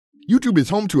YouTube is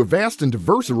home to a vast and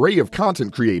diverse array of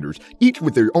content creators, each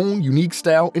with their own unique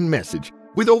style and message.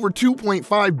 With over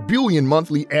 2.5 billion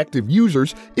monthly active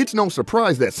users, it's no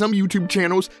surprise that some YouTube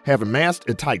channels have amassed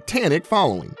a titanic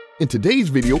following. In today's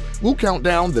video, we'll count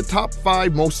down the top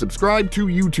 5 most subscribed to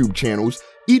YouTube channels,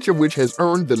 each of which has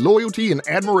earned the loyalty and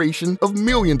admiration of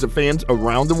millions of fans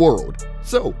around the world.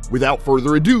 So, without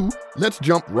further ado, let's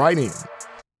jump right in.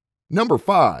 Number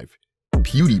 5.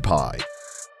 PewDiePie.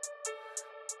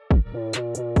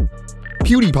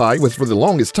 PewDiePie was for the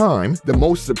longest time the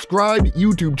most subscribed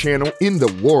YouTube channel in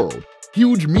the world.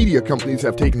 Huge media companies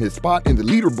have taken his spot in the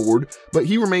leaderboard, but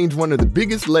he remains one of the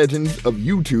biggest legends of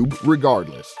YouTube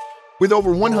regardless. With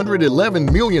over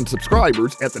 111 million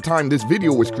subscribers at the time this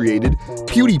video was created,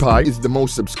 PewDiePie is the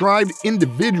most subscribed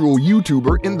individual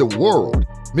YouTuber in the world.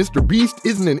 Mr. Beast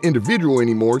isn't an individual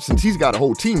anymore since he's got a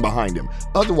whole team behind him,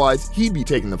 otherwise he'd be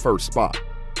taking the first spot.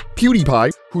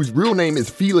 PewDiePie, whose real name is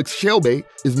Felix Shelby,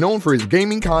 is known for his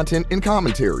gaming content and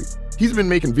commentary. He's been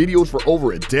making videos for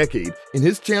over a decade, and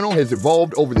his channel has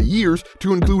evolved over the years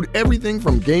to include everything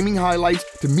from gaming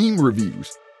highlights to meme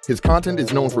reviews. His content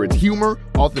is known for its humor,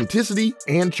 authenticity,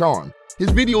 and charm. His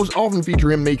videos often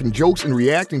feature him making jokes and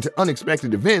reacting to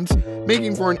unexpected events,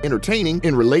 making for an entertaining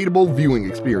and relatable viewing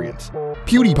experience.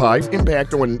 PewDiePie's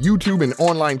impact on YouTube and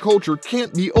online culture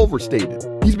can't be overstated.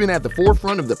 He's been at the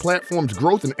forefront of the platform's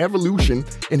growth and evolution,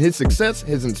 and his success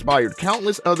has inspired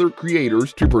countless other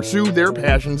creators to pursue their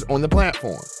passions on the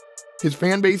platform. His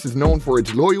fanbase is known for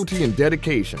its loyalty and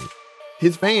dedication.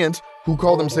 His fans, who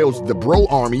call themselves the Bro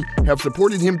Army, have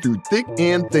supported him through thick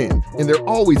and thin, and they're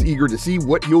always eager to see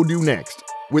what he'll do next.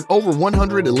 With over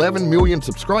 111 million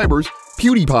subscribers,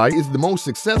 PewDiePie is the most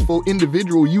successful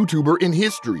individual YouTuber in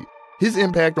history. His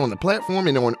impact on the platform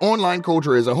and on online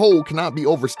culture as a whole cannot be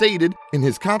overstated, and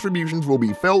his contributions will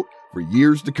be felt for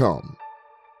years to come.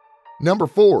 Number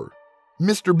 4.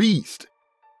 Mr. Beast.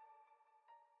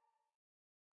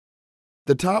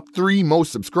 The top 3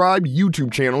 most subscribed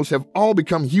YouTube channels have all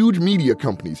become huge media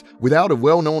companies without a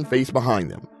well-known face behind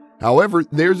them. However,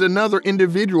 there's another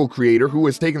individual creator who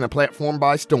has taken the platform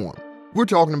by storm. We're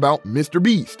talking about Mr.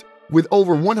 Beast. With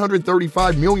over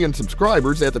 135 million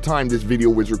subscribers at the time this video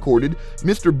was recorded,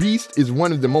 Mr. Beast is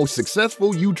one of the most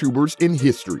successful YouTubers in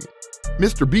history.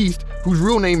 Mr. Beast, whose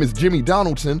real name is Jimmy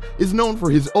Donaldson, is known for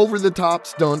his over-the-top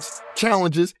stunts,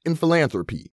 challenges, and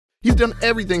philanthropy. He's done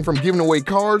everything from giving away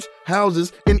cars,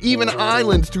 houses, and even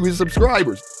islands to his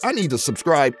subscribers. I need to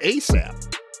subscribe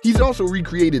ASAP. He's also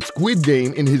recreated Squid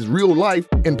Game in his real life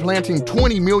and planting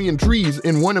 20 million trees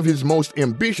in one of his most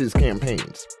ambitious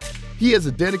campaigns. He has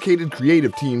a dedicated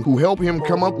creative team who help him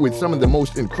come up with some of the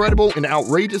most incredible and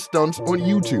outrageous stunts on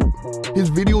YouTube. His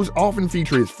videos often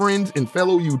feature his friends and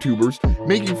fellow YouTubers,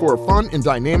 making for a fun and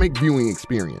dynamic viewing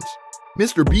experience.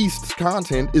 Mr. Beast's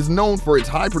content is known for its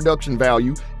high production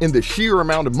value and the sheer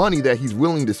amount of money that he's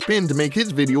willing to spend to make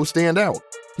his videos stand out.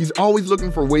 He's always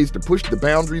looking for ways to push the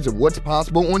boundaries of what's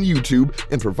possible on YouTube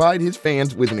and provide his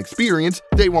fans with an experience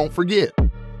they won't forget.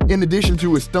 In addition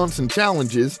to his stunts and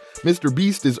challenges, Mr.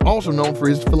 Beast is also known for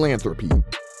his philanthropy.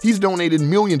 He's donated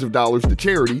millions of dollars to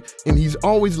charity, and he's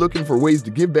always looking for ways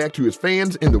to give back to his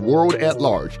fans and the world at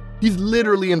large. He's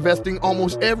literally investing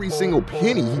almost every single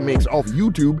penny he makes off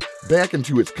YouTube back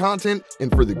into his content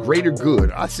and for the greater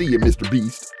good. I see you, Mr.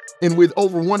 Beast. And with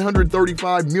over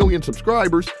 135 million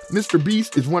subscribers, Mr.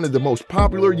 Beast is one of the most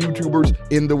popular YouTubers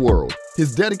in the world.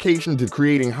 His dedication to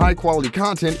creating high-quality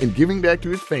content and giving back to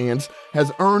his fans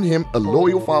has earned him a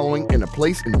loyal following and a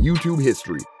place in YouTube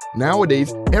history.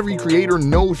 Nowadays, every creator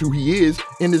knows who he is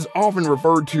and is often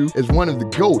referred to as one of the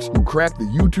GOATs who cracked the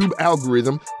YouTube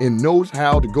algorithm and knows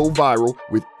how to go viral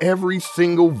with every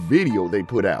single video they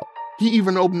put out. He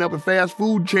even opened up a fast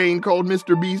food chain called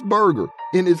Mr. Beast Burger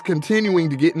and is continuing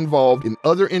to get involved in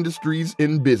other industries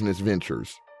and business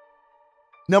ventures.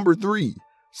 Number 3.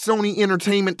 Sony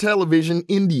Entertainment Television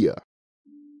India.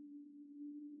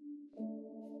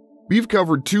 We've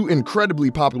covered 2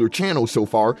 incredibly popular channels so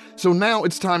far, so now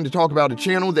it's time to talk about a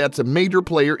channel that's a major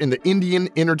player in the Indian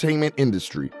entertainment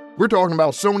industry. We're talking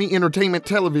about Sony Entertainment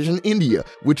Television India,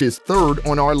 which is 3rd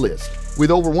on our list.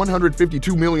 With over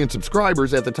 152 million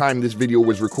subscribers at the time this video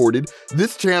was recorded,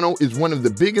 this channel is one of the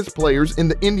biggest players in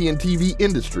the Indian TV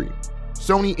industry.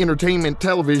 Sony Entertainment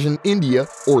Television India,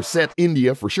 or SET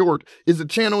India for short, is a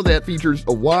channel that features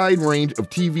a wide range of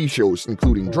TV shows,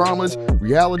 including dramas,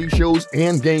 reality shows,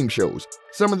 and game shows.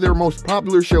 Some of their most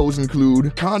popular shows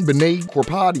include Khan Banai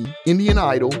Korpati, Indian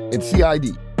Idol, and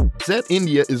CID. SET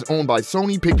India is owned by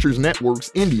Sony Pictures Networks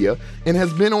India and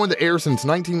has been on the air since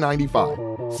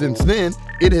 1995. Since then,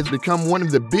 it has become one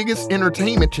of the biggest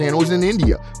entertainment channels in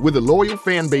India, with a loyal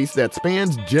fan base that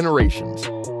spans generations.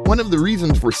 One of the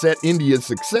reasons for Set India's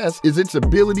success is its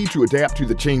ability to adapt to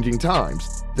the changing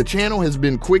times. The channel has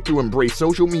been quick to embrace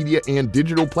social media and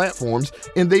digital platforms,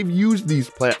 and they've used these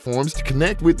platforms to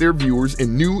connect with their viewers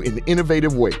in new and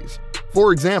innovative ways.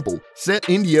 For example, Set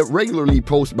India regularly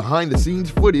posts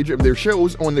behind-the-scenes footage of their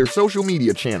shows on their social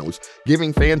media channels,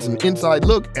 giving fans an inside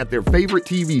look at their favorite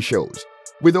TV shows.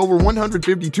 With over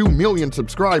 152 million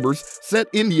subscribers, Set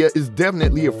India is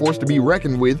definitely a force to be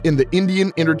reckoned with in the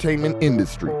Indian entertainment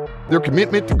industry. Their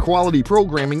commitment to quality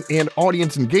programming and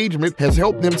audience engagement has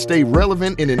helped them stay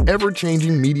relevant in an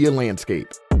ever-changing media landscape.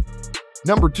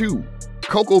 Number 2.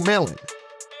 CoComelon.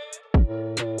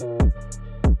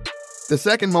 The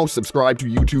second most subscribed to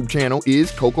YouTube channel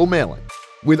is CoComelon.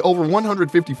 With over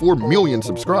 154 million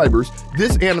subscribers,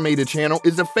 this animated channel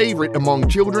is a favorite among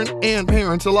children and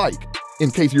parents alike. In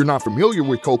case you're not familiar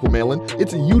with CoComelon,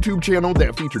 it's a YouTube channel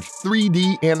that features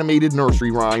 3D animated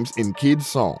nursery rhymes and kids'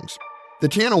 songs. The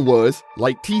channel was,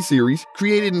 like T-Series,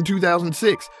 created in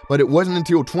 2006, but it wasn't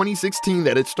until 2016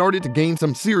 that it started to gain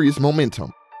some serious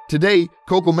momentum. Today,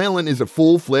 CoComelon is a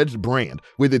full-fledged brand,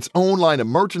 with its own line of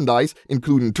merchandise,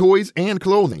 including toys and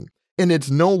clothing. And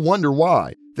it's no wonder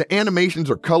why. The animations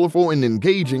are colorful and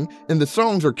engaging, and the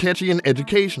songs are catchy and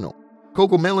educational.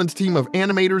 CoComelon's team of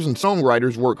animators and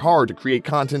songwriters work hard to create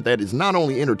content that is not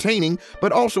only entertaining,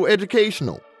 but also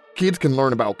educational. Kids can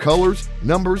learn about colors,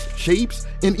 numbers, shapes,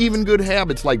 and even good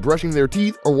habits like brushing their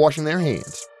teeth or washing their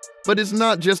hands. But it's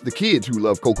not just the kids who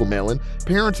love CoComelon.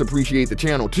 Parents appreciate the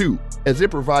channel too, as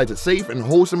it provides a safe and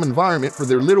wholesome environment for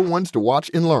their little ones to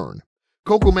watch and learn.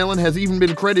 CoComelon has even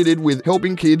been credited with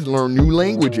helping kids learn new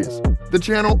languages. The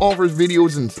channel offers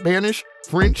videos in Spanish,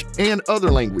 French, and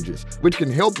other languages, which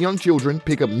can help young children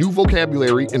pick up new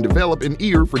vocabulary and develop an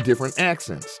ear for different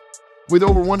accents. With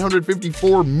over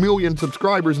 154 million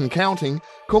subscribers and counting,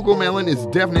 CoComelon is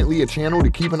definitely a channel to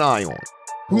keep an eye on.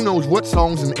 Who knows what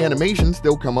songs and animations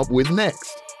they'll come up with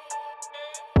next?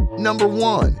 Number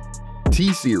 1.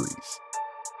 T-Series.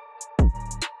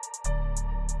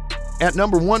 At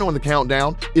number 1 on the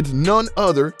countdown, it's none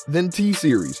other than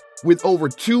T-Series. With over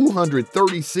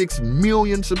 236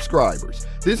 million subscribers,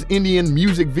 this Indian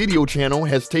music video channel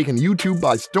has taken YouTube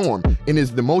by storm and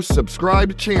is the most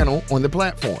subscribed channel on the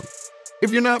platform. If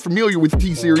you're not familiar with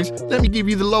T-Series, let me give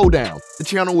you the lowdown. The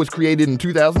channel was created in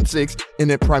 2006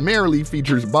 and it primarily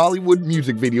features Bollywood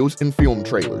music videos and film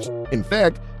trailers. In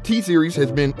fact, T-Series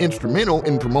has been instrumental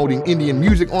in promoting Indian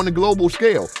music on a global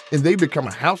scale, and they've become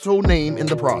a household name in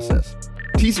the process.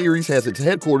 T-Series has its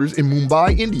headquarters in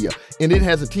Mumbai, India, and it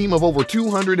has a team of over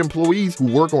 200 employees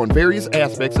who work on various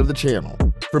aspects of the channel.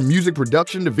 From music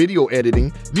production to video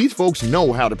editing, these folks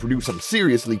know how to produce some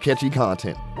seriously catchy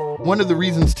content. One of the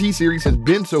reasons T-Series has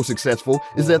been so successful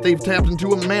is that they've tapped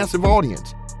into a massive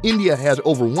audience. India has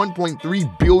over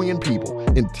 1.3 billion people,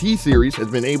 and T-Series has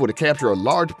been able to capture a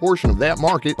large portion of that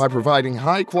market by providing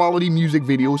high-quality music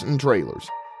videos and trailers.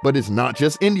 But it's not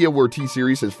just India where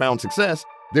T-Series has found success.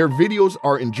 Their videos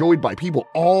are enjoyed by people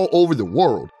all over the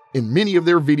world, and many of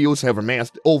their videos have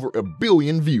amassed over 1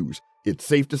 billion views. It's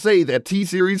safe to say that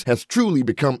T-Series has truly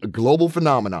become a global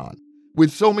phenomenon.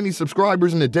 With so many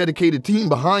subscribers and a dedicated team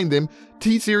behind them,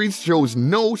 T-Series shows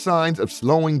no signs of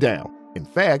slowing down. In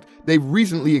fact, they've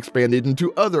recently expanded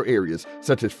into other areas,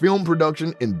 such as film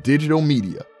production and digital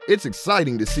media. It's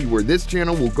exciting to see where this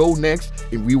channel will go next,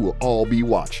 and we will all be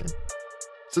watching.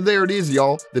 So there it is,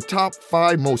 y'all, the top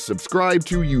 5 most subscribed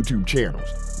to YouTube channels.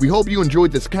 We hope you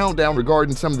enjoyed this countdown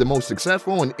regarding some of the most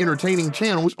successful and entertaining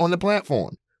channels on the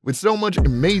platform. With so much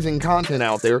amazing content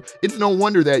out there, it's no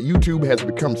wonder that YouTube has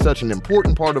become such an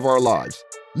important part of our lives.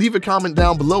 Leave a comment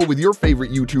down below with your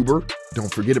favorite YouTuber.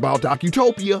 Don't forget about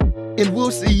DocuTopia, and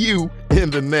we'll see you in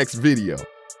the next video.